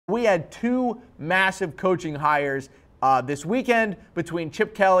We had two massive coaching hires this weekend between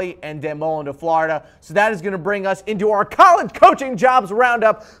Chip Kelly and Dan Mullen to Florida. So that is going to bring us into our college coaching jobs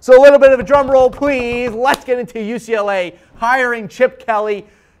roundup. So a little bit of a drum roll, please. Let's get into UCLA hiring Chip Kelly.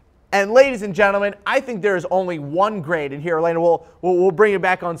 And ladies and gentlemen, I think there is only one grade, and here, Elena, we'll bring it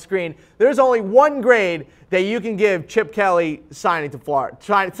back on screen. There's only one grade that you can give Chip Kelly signing to Florida,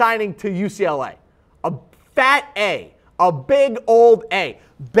 signing to UCLA. A fat A, a big old A.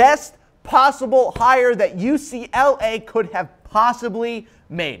 Best possible hire that UCLA could have possibly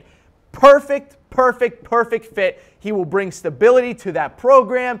made. Perfect fit. He will bring stability to that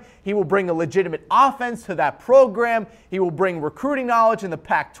program. He will bring a legitimate offense to that program. He will bring recruiting knowledge in the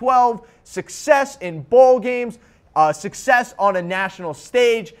Pac-12, success in bowl games, success on a national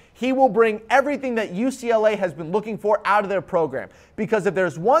stage. He will bring everything that UCLA has been looking for out of their program. Because if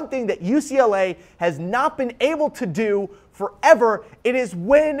there's one thing that UCLA has not been able to do forever, it is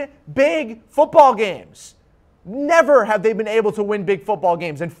win big football games. Never have they been able to win big football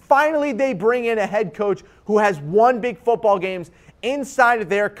games. And finally, they bring in a head coach who has won big football games inside of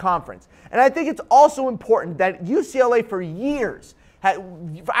their conference. And I think it's also important that UCLA for years,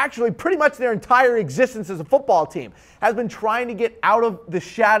 actually pretty much their entire existence as a football team, has been trying to get out of the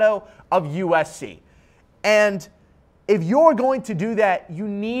shadow of USC. And if you're going to do that, you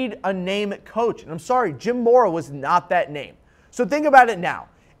need a name coach. And I'm sorry, Jim Mora was not that name. So think about it now.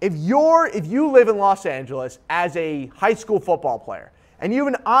 If you live in Los Angeles as a high school football player and you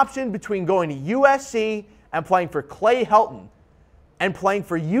have an option between going to USC and playing for Clay Helton and playing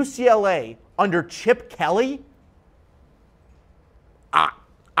for UCLA under Chip Kelly,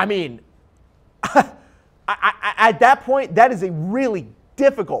 I mean, at that point, that is a really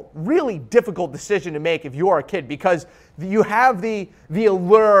difficult decision to make if you are a kid, because you have the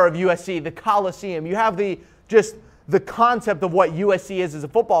allure of USC, the Coliseum, you have the concept of what USC is as a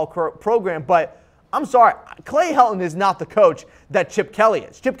football program. But I'm sorry, Clay Helton is not the coach that Chip Kelly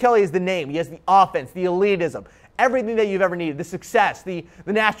is. Chip Kelly is the name. He has the offense, the elitism, everything that you've ever needed, the success, the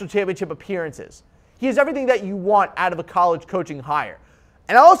national championship appearances. He has everything that you want out of a college coaching hire.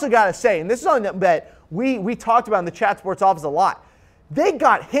 And I also got to say, and this is something that we talked about in the Chat Sports office a lot, they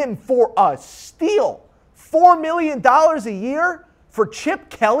got him for a steal. $4 million a year for Chip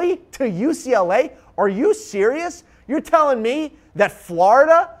Kelly to UCLA? Are you serious? You're telling me that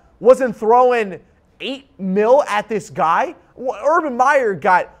Florida wasn't throwing $8 million at this guy? Well, Urban Meyer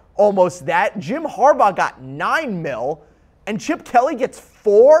got almost that. Jim Harbaugh got $9 million, and Chip Kelly gets $4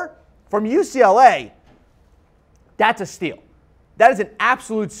 million from UCLA. That's a steal. That is an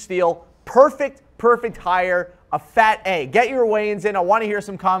absolute steal. Perfect hire. A fat A. Get your weigh-ins in. I want to hear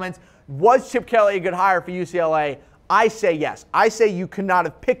some comments. Was Chip Kelly a good hire for UCLA? I say yes. I say you could not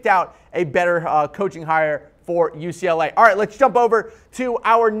have picked out a better coaching hire for UCLA. All right, let's jump over to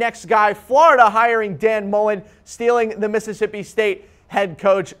our next guy. Florida hiring Dan Mullen, stealing the Mississippi State head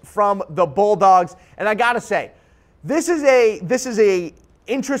coach from the Bulldogs. And I got to say, this is a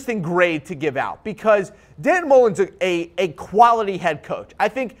interesting grade to give out, because Dan Mullen's a quality head coach. I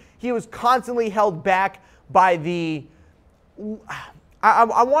think he was constantly held back by the,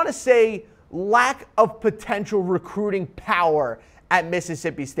 I want to say, lack of potential recruiting power at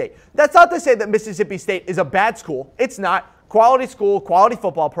Mississippi State. That's not to say that Mississippi State is a bad school. It's not. Quality school, quality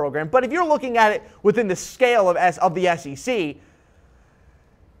football program. But if you're looking at it within the scale of the SEC,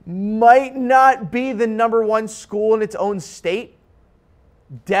 might not be the number one school in its own state.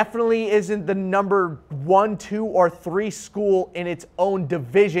 Definitely isn't the number 1, 2, or 3 school in its own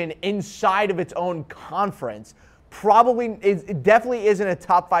division inside of its own conference. It definitely isn't a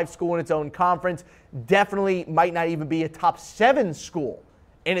top 5 school in its own conference. Definitely might not even be a top 7 school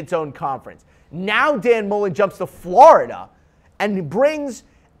in its own conference. Now Dan Mullen jumps to Florida and brings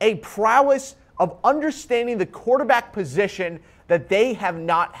a prowess of understanding the quarterback position that they have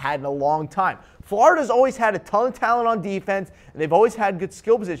not had in a long time. Florida's always had a ton of talent on defense, and they've always had good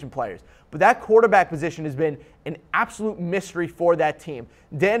skill position players. But that quarterback position has been an absolute mystery for that team.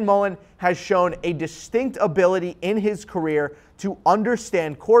 Dan Mullen has shown a distinct ability in his career to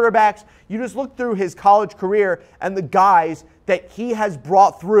understand quarterbacks. You just look through his college career and the guys that he has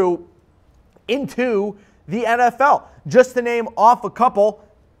brought through into the NFL. Just to name off a couple,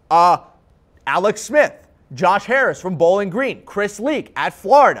 Alex Smith, Josh Harris from Bowling Green, Chris Leak at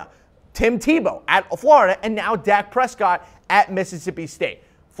Florida, Tim Tebow at Florida, and now Dak Prescott at Mississippi State.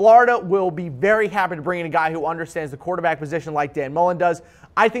 Florida will be very happy to bring in a guy who understands the quarterback position like Dan Mullen does.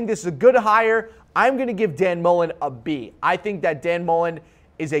 I think this is a good hire. I'm going to give Dan Mullen a B. I think that Dan Mullen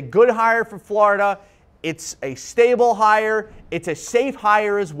is a good hire for Florida. It's a stable hire. It's a safe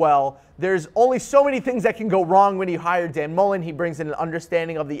hire as well. There's only so many things that can go wrong when you hire Dan Mullen. He brings in an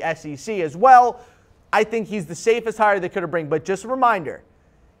understanding of the SEC as well. I think he's the safest hire they could have bring. But just a reminder,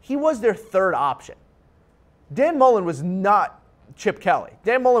 he was their third option. Dan Mullen was not Chip Kelly.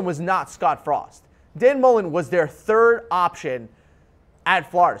 Dan Mullen was not Scott Frost. Dan Mullen was their third option at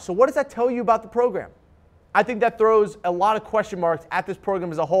Florida. So what does that tell you about the program? I think that throws a lot of question marks at this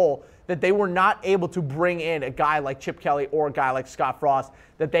program as a whole, that they were not able to bring in a guy like Chip Kelly or a guy like Scott Frost,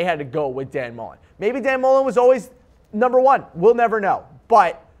 that they had to go with Dan Mullen. Maybe Dan Mullen was always number one. We'll never know.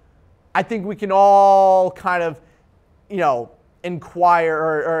 But I think we can all kind of, inquire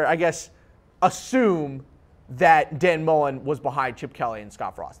or I guess assume that Dan Mullen was behind Chip Kelly and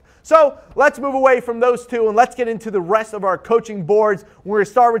Scott Frost. So let's move away from those two and let's get into the rest of our coaching boards. We're going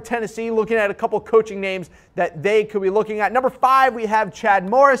to start with Tennessee, looking at a couple coaching names that they could be looking at. Number 5, we have Chad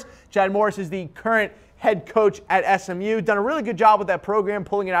Morris. Chad Morris is the current head coach at SMU. Done a really good job with that program,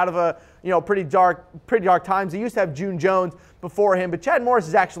 pulling it out of a pretty dark times. They used to have June Jones before him, but Chad Morris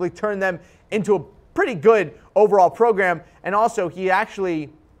has actually turned them into a pretty good overall program. And also, he actually,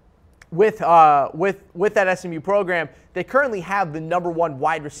 with that SMU program, they currently have the #1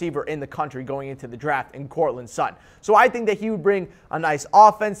 wide receiver in the country going into the draft in Cortland Sutton. So I think that he would bring a nice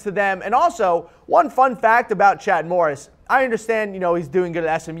offense to them. And also, one fun fact about Chad Morris, I understand, he's doing good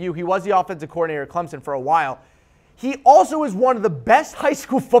at SMU. He was the offensive coordinator at Clemson for a while. He also is one of the best high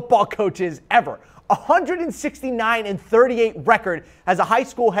school football coaches ever. 169-38 record as a high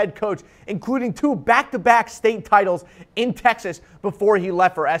school head coach, including 2 back-to-back state titles in Texas before he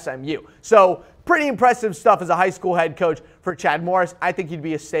left for SMU. So pretty impressive stuff as a high school head coach for Chad Morris. I think he'd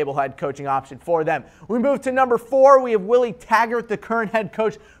be a stable head coaching option for them. We move to number 4. We have Willie Taggart, the current head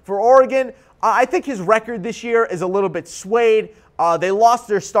coach for Oregon. I think his record this year is a little bit swayed. They lost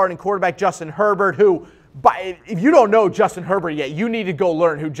their starting quarterback, Justin Herbert, who, if you don't know Justin Herbert yet, you need to go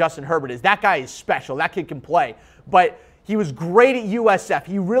learn who Justin Herbert is. That guy is special. That kid can play. But he was great at USF.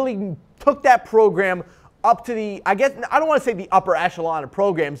 He really took that program up to the, I don't want to say the upper echelon of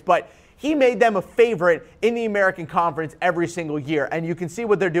programs, but he made them a favorite in the American Conference every single year. And you can see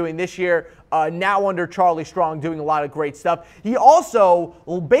what they're doing this year, now under Charlie Strong, doing a lot of great stuff. He also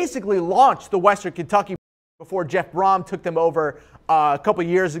basically launched the Western Kentucky before Jeff Brom took them over a couple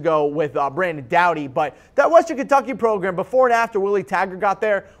years ago with Brandon Doughty. But that Western Kentucky program, before and after Willie Taggart got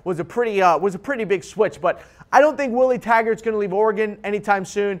there, was a pretty big switch. But I don't think Willie Taggart's going to leave Oregon anytime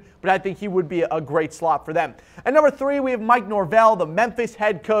soon, but I think he would be a great slot for them. At number 3, we have Mike Norvell, the Memphis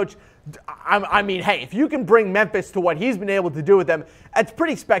head coach. I mean, hey, if you can bring Memphis to what he's been able to do with them, that's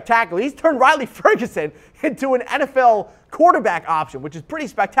pretty spectacular. He's turned Riley Ferguson into an NFL quarterback option, which is pretty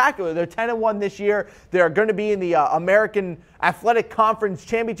spectacular. They're 10-1 this year. They're going to be in the American Athletic Conference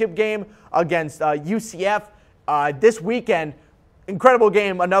Championship game against UCF this weekend. Incredible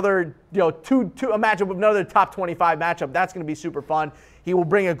game. Another, a matchup with another top 25 matchup. That's going to be super fun. He will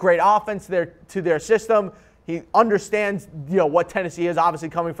bring a great offense to their system. He understands, what Tennessee is, obviously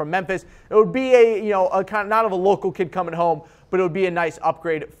coming from Memphis. It would be a kind of not of a local kid coming home, but it would be a nice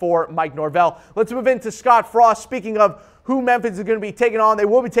upgrade for Mike Norvell. Let's move into Scott Frost. Speaking of who Memphis is going to be taking on, they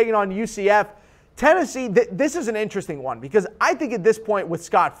will be taking on UCF. Tennessee, this is an interesting one because I think at this point with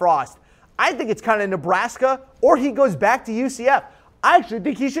Scott Frost, I think it's kind of Nebraska or he goes back to UCF. I actually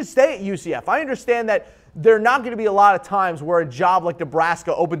think he should stay at UCF. I understand that there are not going to be a lot of times where a job like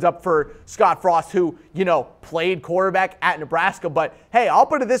Nebraska opens up for Scott Frost, who, played quarterback at Nebraska. But, hey, I'll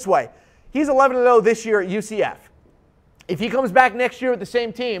put it this way. He's 11-0 this year at UCF. If he comes back next year with the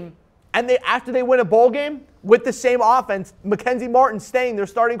same team, and after they win a bowl game with the same offense, Mackenzie Martin staying their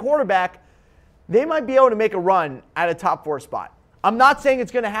starting quarterback, they might be able to make a run at a top 4 spot. I'm not saying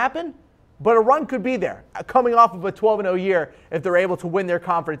it's going to happen, but a run could be there, coming off of a 12-0 year if they're able to win their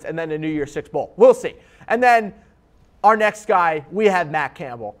conference and then a New Year's Six Bowl. We'll see. And then our next guy, we have Matt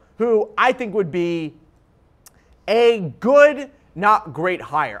Campbell, who I think would be a good, not great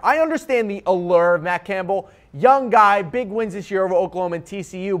hire. I understand the allure of Matt Campbell. Young guy, big wins this year over Oklahoma and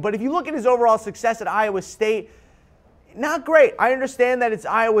TCU. But if you look at his overall success at Iowa State, not great. I understand that it's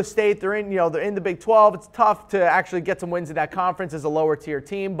Iowa State. They're in the Big 12. It's tough to actually get some wins in that conference as a lower tier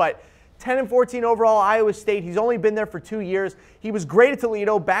team. But 10-14 overall, Iowa State. He's only been there for 2 years. He was great at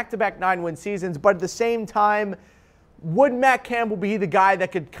Toledo, back-to-back 9-win seasons. But at the same time, would Matt Campbell be the guy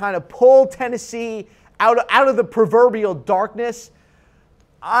that could kind of pull Tennessee out of the proverbial darkness?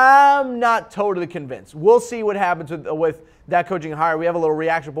 I'm not totally convinced. We'll see what happens with that coaching hire. We have a little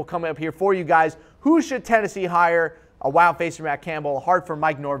reaction poll coming up here for you guys. Who should Tennessee hire? A wow face for Matt Campbell, a heart for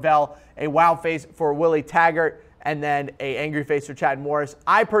Mike Norvell, a wow face for Willie Taggart. and then a angry face for Chad Morris.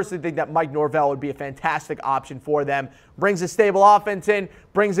 I personally think that Mike Norvell would be a fantastic option for them. Brings a stable offense in,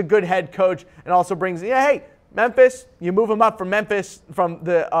 brings a good head coach, and also brings, hey, Memphis, you move him up from Memphis, from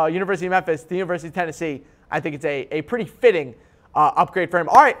the University of Memphis to the University of Tennessee. I think it's a pretty fitting upgrade for him.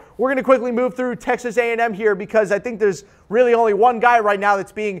 All right, we're going to quickly move through Texas A&M here because I think there's really only one guy right now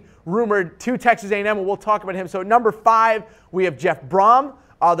that's being rumored to Texas A&M, and we'll talk about him. So at number 5, we have Jeff Brom,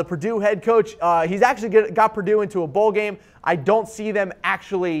 the Purdue head coach. He's actually got Purdue into a bowl game. I don't see them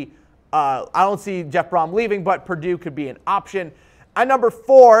actually I don't see Jeff Brom leaving, but Purdue could be an option. At number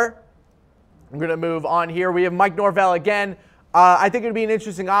 4, I'm going to move on here. We have Mike Norvell again. I think it would be an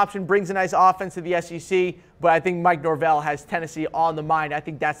interesting option, brings a nice offense to the SEC, but I think Mike Norvell has Tennessee on the mind. I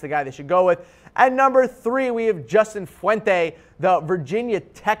think that's the guy they should go with. At number 3, we have Justin Fuente, the Virginia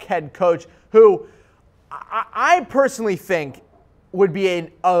Tech head coach, who I personally think would be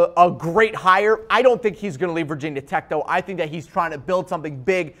a great hire. I don't think he's going to leave Virginia Tech, though. I think that he's trying to build something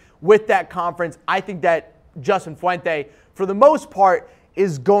big with that conference. I think that Justin Fuente, for the most part,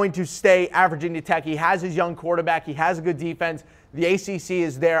 is going to stay at Virginia Tech. He has his young quarterback. He has a good defense. The ACC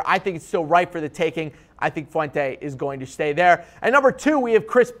is there. I think it's still ripe for the taking. I think Fuente is going to stay there. At number 2, we have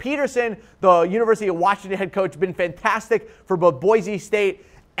Chris Peterson, the University of Washington head coach. Been fantastic for both Boise State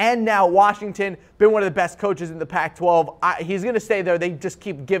and now Washington. Been one of the best coaches in the Pac-12. He's going to stay there. They just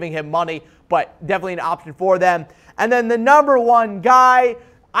keep giving him money, but definitely an option for them. And then the number 1 guy,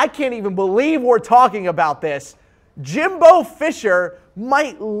 I can't even believe we're talking about this. Jimbo Fisher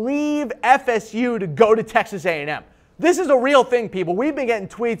might leave FSU to go to Texas A&M. This is a real thing, people. We've been getting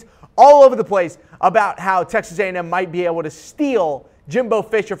tweets all over the place about how Texas A&M might be able to steal Jimbo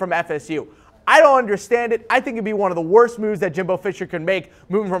Fisher from FSU. I don't understand it. I think it'd be one of the worst moves that Jimbo Fisher could make,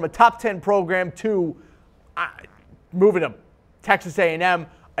 moving from a top 10 program to moving to Texas A&M, an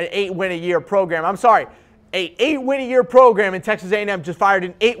 8-win-a-year program. I'm sorry, an 8-win-a-year program, and Texas A&M just fired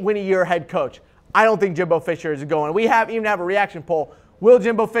an 8-win-a-year head coach. I don't think Jimbo Fisher is going. We even have a reaction poll. Will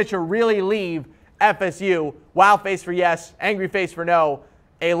Jimbo Fisher really leave FSU? Wow face for yes, angry face for no,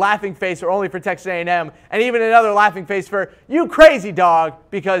 a laughing face for only for Texas A&M, and even another laughing face for you crazy dog,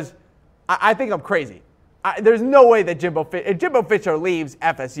 because I think I'm crazy. There's no way that if Jimbo Fisher leaves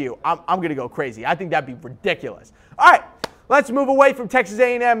FSU, I'm going to go crazy. I think that'd be ridiculous. All right, let's move away from Texas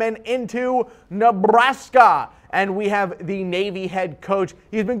A&M and into Nebraska. And we have the Navy head coach.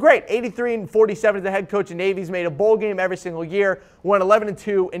 He's been great. 83-47 as the head coach in Navy. He's made a bowl game every single year. Won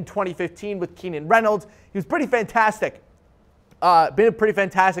 11-2 in 2015 with Keenan Reynolds. He was pretty fantastic. Been a pretty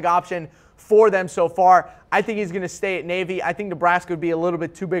fantastic option for them so far. I think he's going to stay at Navy. I think Nebraska would be a little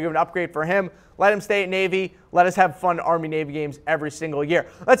bit too big of an upgrade for him. Let him stay at Navy. Let us have fun Army-Navy games every single year.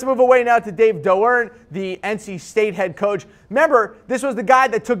 Let's move away now to Dave Doeren, the NC State head coach. Remember, this was the guy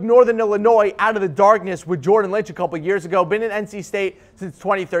that took Northern Illinois out of the darkness with Jordan Lynch a couple years ago. Been in NC State since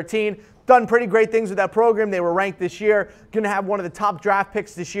 2013. Done pretty great things with that program. They were ranked this year. Going to have one of the top draft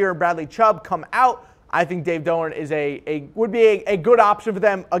picks this year, Bradley Chubb, come out. I think Dave Doeren is would be a good option for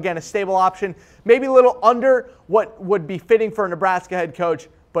them. Again, a stable option. Maybe a little under what would be fitting for a Nebraska head coach,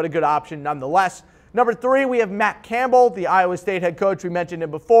 but a good option nonetheless. Number 3, we have Matt Campbell, the Iowa State head coach. We mentioned him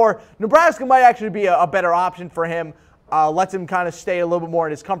before. Nebraska might actually be a better option for him. Lets him kind of stay a little bit more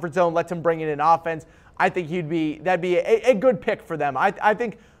in his comfort zone. Lets him bring in an offense. I think that'd be a good pick for them. I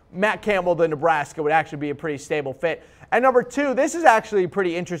think Matt Campbell to Nebraska would actually be a pretty stable fit. And number 2, this is actually a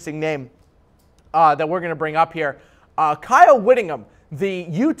pretty interesting name that we're going to bring up here. Kyle Whittingham, the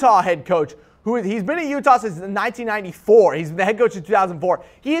Utah head coach, he's been at Utah since 1994. He's been the head coach in 2004.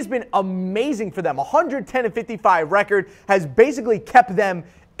 He has been amazing for them. 110-55 record has basically kept them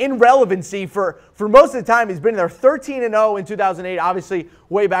in relevancy for most of the time. He's been there 13-0 in 2008, obviously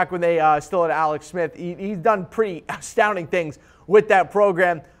way back when they still had Alex Smith. He's done pretty astounding things with that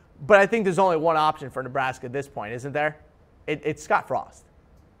program, but I think there's only one option for Nebraska at this point, isn't there? It's Scott Frost.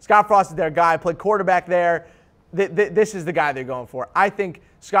 Scott Frost is their guy, played quarterback there. This is the guy they're going for. I think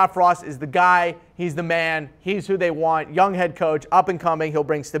Scott Frost is the guy. He's the man. He's who they want. Young head coach, up and coming. He'll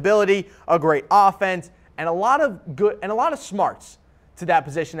bring stability, a great offense, and a lot of smarts to that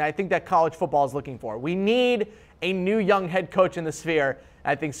position that I think that college football is looking for. We need a new young head coach in the sphere.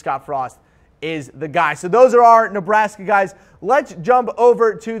 And I think Scott Frost is the guy. So those are our Nebraska guys. Let's jump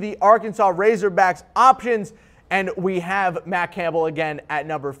over to the Arkansas Razorbacks options. And we have Matt Campbell again at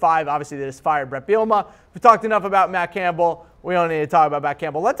number 5. Obviously, they just fired Brett Bielema. We've talked enough about Matt Campbell. We don't need to talk about Matt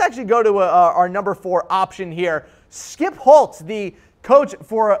Campbell. Let's actually go to our number 4 option here. Skip Holtz, the coach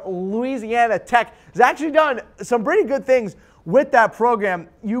for Louisiana Tech, has actually done some pretty good things with that program.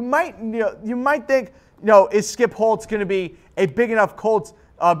 You might think, is Skip Holtz going to be a big enough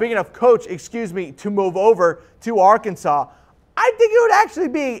coach, to move over to Arkansas, I think it would actually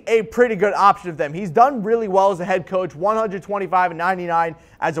be a pretty good option of them. He's done really well as a head coach, 125-99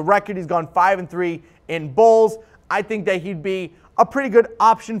 as a record. He's gone 5-3 in bowls. I think that he'd be a pretty good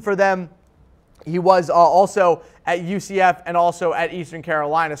option for them. He was also at UCF and also at Eastern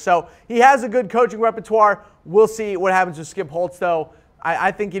Carolina. So he has a good coaching repertoire. We'll see what happens with Skip Holtz, though.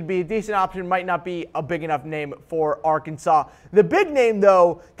 I think he'd be a decent option, might not be a big enough name for Arkansas. The big name,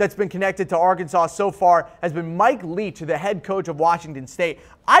 though, that's been connected to Arkansas so far has been Mike Leach, the head coach of Washington State.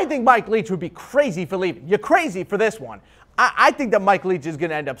 I think Mike Leach would be crazy for leaving. You're crazy for this one. I think that Mike Leach is going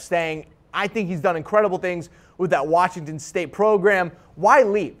to end up staying. I think he's done incredible things with that Washington State program. Why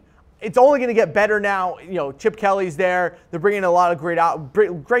leave? It's only going to get better now. You know, Chip Kelly's there. They're bringing a lot of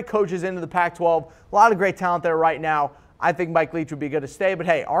great coaches into the Pac-12. A lot of great talent there right now. I think Mike Leach would be good to stay, but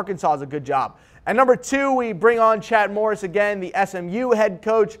hey, Arkansas is a good job. At number 2, we bring on Chad Morris again, the SMU head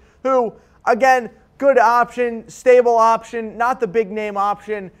coach, who, again, good option, stable option, not the big name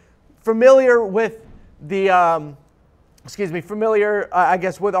option, familiar with the, I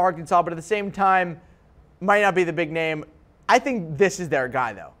guess, with Arkansas, but at the same time, might not be the big name. I think this is their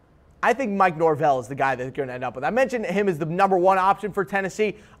guy, though. I think Mike Norvell is the guy that they're going to end up with. I mentioned him as the number 1 option for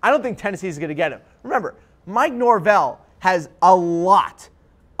Tennessee. I don't think Tennessee is going to get him. Remember, Mike Norvell has a lot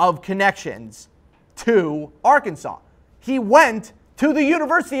of connections to Arkansas. He went to the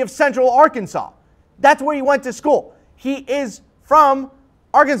University of Central Arkansas. That's where he went to school. He is from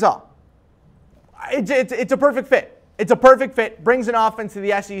Arkansas. It's a perfect fit. It's a perfect fit. Brings an offense to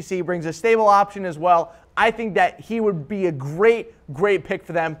the SEC, brings a stable option as well. I think that he would be a great pick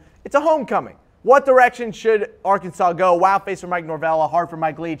for them. It's a homecoming. What direction should Arkansas go? Wow face for Mike Norvell, a hard for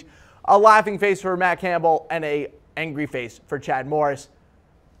Mike Leach, a laughing face for Matt Campbell, and a angry face for Chad Morris.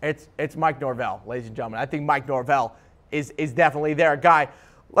 It's Mike Norvell, ladies and gentlemen. I think Mike Norvell is definitely their guy.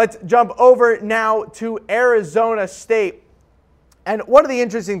 Let's jump over now to Arizona State. And one of the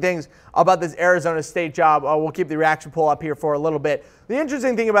interesting things about this Arizona State job, we'll keep the reaction poll up here for a little bit. The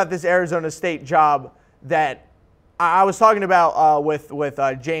interesting thing about this Arizona State job that I was talking about with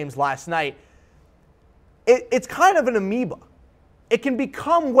James last night, it's kind of an amoeba. It can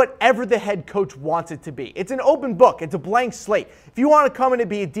become whatever the head coach wants it to be. It's an open book. It's a blank slate. If you want to come in and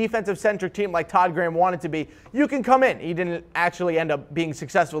be a defensive-centric team like Todd Graham wanted to be, you can come in. He didn't actually end up being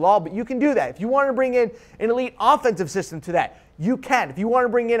successful at all, but you can do that. If you want to bring in an elite offensive system to that, you can. If you want to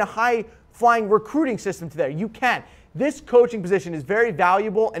bring in a high-flying recruiting system to that, you can. This coaching position is very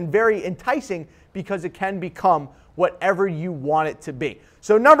valuable and very enticing because it can become whatever you want it to be.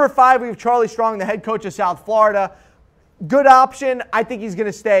 So number 5, we have Charlie Strong, the head coach of South Florida. Good option. I think he's going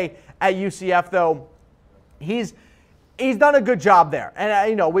to stay at UCF, though. He's done a good job there.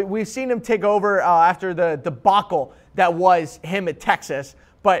 And, we've seen him take over after the debacle that was him at Texas.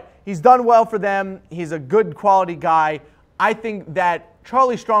 But he's done well for them. He's a good quality guy. I think that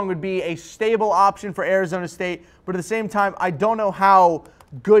Charlie Strong would be a stable option for Arizona State. But at the same time, I don't know how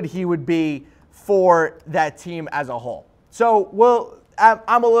good he would be for that team as a whole. So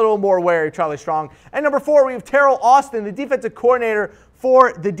I'm a little more wary of Charlie Strong. And number 4, we have Terrell Austin, the defensive coordinator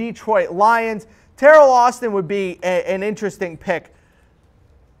for the Detroit Lions. Terrell Austin would be an interesting pick.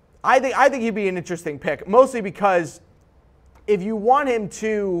 I think he'd be an interesting pick, mostly because if you want him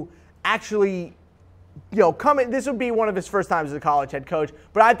to actually, come in, this would be one of his first times as a college head coach,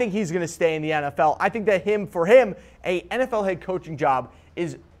 but I think he's going to stay in the NFL. I think that for him, a NFL head coaching job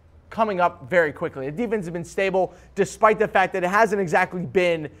is coming up very quickly. The defense has been stable despite the fact that it hasn't exactly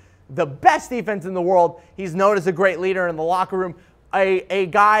been the best defense in the world. He's known as a great leader in the locker room. A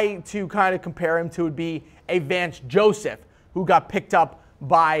guy to kind of compare him to would be a Vance Joseph, who got picked up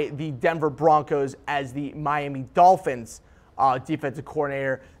by the Denver Broncos as the Miami Dolphins defensive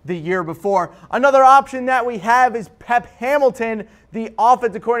coordinator the year before. Another option that we have is Pep Hamilton, the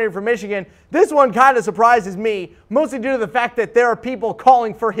offensive coordinator for Michigan. This one kind of surprises me, mostly due to the fact that there are people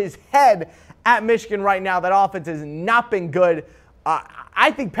calling for his head at Michigan right now. That offense has not been good.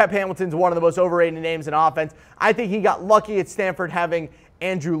 I think Pep Hamilton's one of the most overrated names in offense. I think he got lucky at Stanford having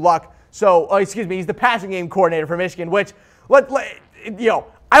Andrew Luck. He's the passing game coordinator for Michigan, which, I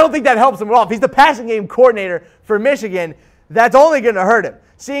don't think that helps him at all. If he's the passing game coordinator for Michigan, that's only going to hurt him,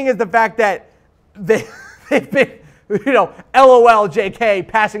 seeing as the fact that they've been, LOL, JK,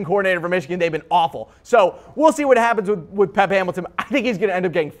 passing coordinator for Michigan, they've been awful. So we'll see what happens with Pep Hamilton. I think he's going to end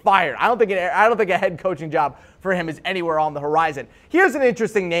up getting fired. I don't think a head coaching job for him is anywhere on the horizon. Here's an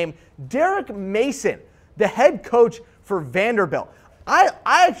interesting name, Derek Mason, the head coach for Vanderbilt. I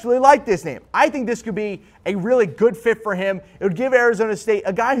actually like this name. I think this could be a really good fit for him. It would give Arizona State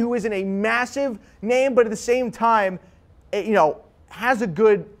a guy who isn't a massive name, but at the same time, has a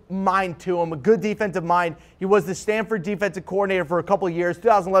good mind to him, a good defensive mind. He was the Stanford defensive coordinator for a couple of years,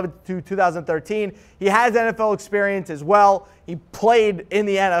 2011 to 2013. He has NFL experience as well. He played in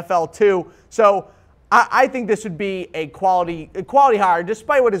the NFL too. So I think this would be a quality hire,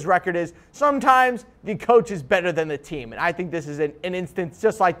 despite what his record is. Sometimes the coach is better than the team, and I think this is an instance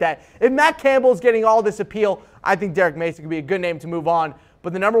just like that. If Matt Campbell's getting all this appeal, I think Derek Mason could be a good name to move on.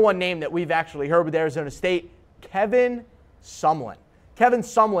 But the number one name that we've actually heard with Arizona State, Kevin Sumlin. Kevin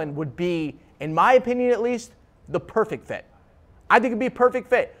Sumlin would be, in my opinion at least, the perfect fit. I think it'd be a perfect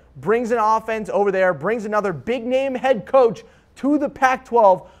fit. Brings an offense over there, brings another big-name head coach to the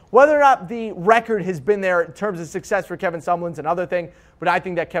Pac-12. Whether or not the record has been there in terms of success for Kevin Sumlin's another thing, but I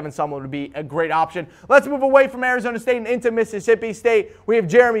think that Kevin Sumlin would be a great option. Let's move away from Arizona State and into Mississippi State. We have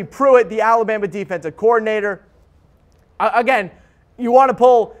Jeremy Pruitt, the Alabama defensive coordinator. Again, you want to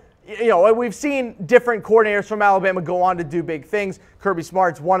pull, we've seen different coordinators from Alabama go on to do big things. Kirby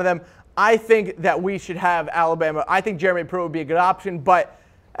Smart's one of them. I think that we should have Alabama. I think Jeremy Pruitt would be a good option, but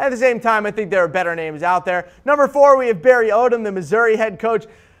at the same time, I think there are better names out there. Number 4, we have Barry Odom, the Missouri head coach.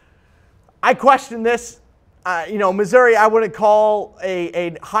 I question this. Missouri, I wouldn't call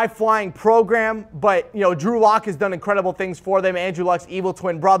a high-flying program, but, Drew Lock has done incredible things for them. Andrew Luck's evil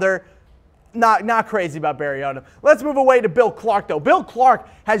twin brother. Not crazy about Barry Odom. Let's move away to Bill Clark, though. Bill Clark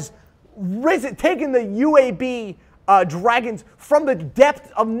has taken the UAB Dragons from the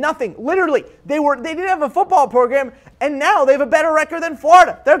depth of nothing. Literally, they didn't have a football program, and now they have a better record than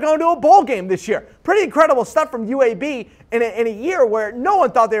Florida. They're going to a bowl game this year. Pretty incredible stuff from UAB in a year where no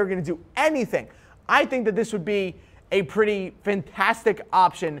one thought they were going to do anything. I think that this would be a pretty fantastic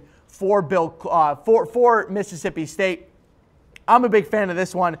option for for Mississippi State. I'm a big fan of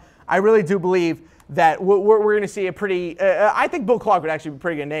this one. I really do believe that we're going to see a pretty I think Bill Clark would actually be a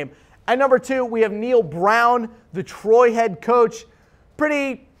pretty good name. At number 2, we have Neil Brown, the Troy head coach.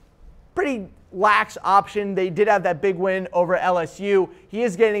 Pretty lax option. They did have that big win over LSU. He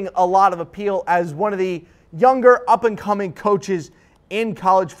is getting a lot of appeal as one of the younger up-and-coming coaches in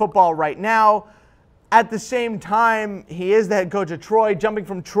college football right now. At the same time, he is the head coach of Troy. Jumping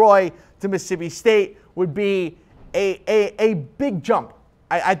from Troy to Mississippi State would be a big jump.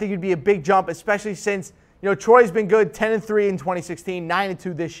 I think it'd be a big jump, especially since Troy's been good, 10-3 in 2016,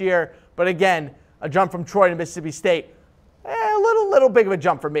 9-2 this year. But again, a jump from Troy to Mississippi State, a little big of a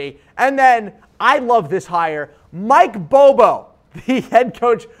jump for me. And then I love this hire. Mike Bobo, the head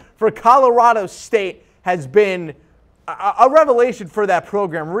coach for Colorado State, has been a revelation for that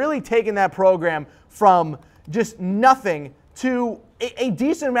program, really taking that program from just nothing to a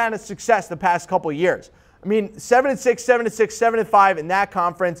decent amount of success the past couple of years. I mean, 7-6, 7-6, 7-5 in that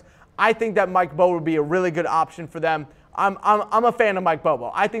conference. I think that Mike Bobo would be a really good option for them. I'm a fan of Mike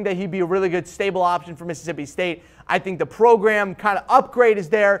Bobo. I think that he'd be a really good, stable option for Mississippi State. I think the program kind of upgrade is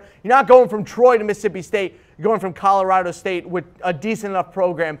there. You're not going from Troy to Mississippi State. You're going from Colorado State with a decent enough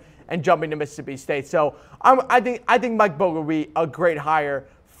program and jumping to Mississippi State. So I think Mike Bobo would be a great hire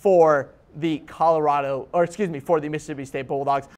for the for the Mississippi State Bulldogs.